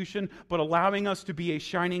persecution, but allowing us to be a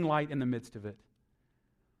shining light in the midst of it.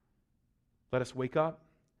 Let us wake up.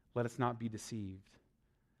 Let us not be deceived.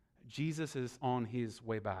 Jesus is on His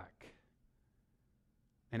way back.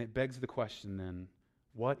 And it begs the question then,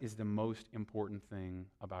 what is the most important thing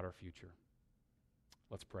about our future?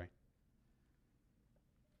 Let's pray.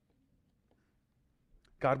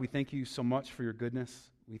 God, we thank you so much for your goodness.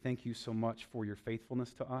 We thank you so much for your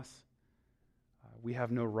faithfulness to us. We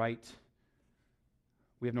have no right.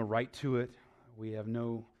 We have no right to it. We have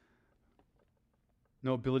no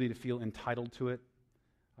ability to feel entitled to it.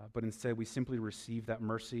 But instead, we simply receive that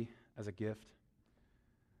mercy as a gift.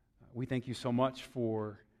 We thank you so much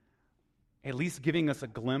for at least giving us a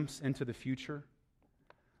glimpse into the future.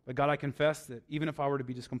 But God, I confess that even if I were to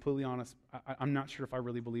be just completely honest, I'm not sure if I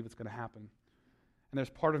really believe it's going to happen. And there's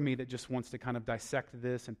part of me that just wants to kind of dissect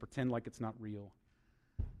this and pretend like it's not real.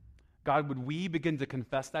 God, would we begin to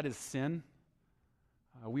confess that as sin?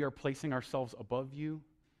 We are placing ourselves above you.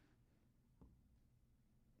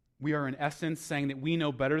 We are in essence saying that we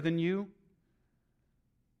know better than you.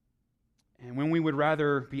 And when we would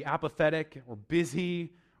rather be apathetic or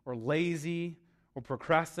busy or lazy or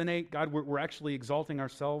procrastinate, God, we're actually exalting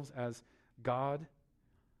ourselves as God.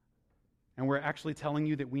 And we're actually telling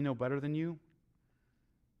you that we know better than you.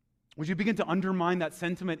 Would you begin to undermine that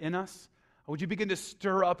sentiment in us? Or would you begin to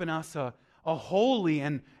stir up in us a holy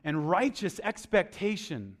and righteous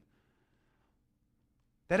expectation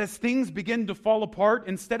that as things begin to fall apart,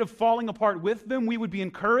 instead of falling apart with them, we would be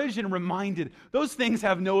encouraged and reminded those things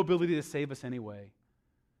have no ability to save us anyway?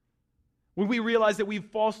 Would we realize that we've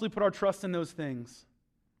falsely put our trust in those things?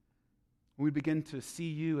 And we begin to see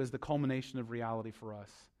you as the culmination of reality for us.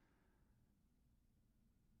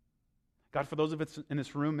 God, for those of us in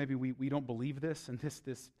this room, maybe we don't believe this, and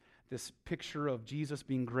this picture of Jesus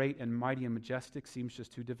being great and mighty and majestic seems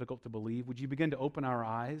just too difficult to believe. Would you begin to open our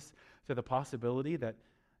eyes to the possibility that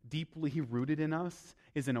deeply rooted in us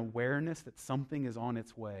is an awareness that something is on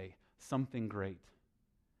its way, something great.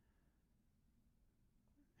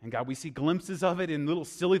 And God, we see glimpses of it in little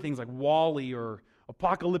silly things like WALL-E or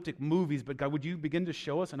apocalyptic movies, but God, would you begin to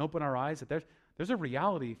show us and open our eyes that there's a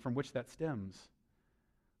reality from which that stems.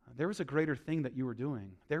 There is a greater thing that you are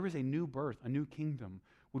doing. There is a new birth, a new kingdom.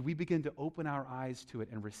 Would we begin to open our eyes to it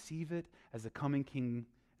and receive it as a coming king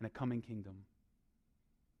and a coming kingdom?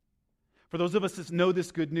 For those of us that know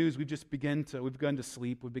this good news, we've begun to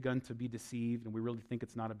sleep, we've begun to be deceived, and we really think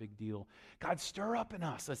it's not a big deal. God, stir up in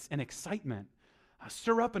us an excitement.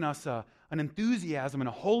 Stir up in us an enthusiasm and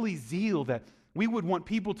a holy zeal that we would want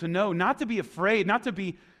people to know, not to be afraid, not to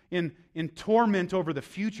be in torment over the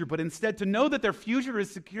future, but instead to know that their future is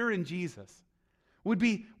secure in Jesus. Would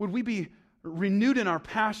we be renewed in our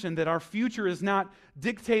passion that our future is not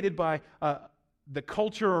dictated by the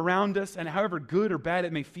culture around us and however good or bad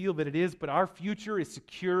it may feel that it is, but our future is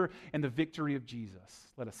secure in the victory of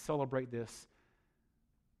Jesus. Let us celebrate this.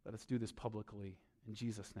 Let us do this publicly. In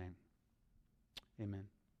Jesus' name, amen.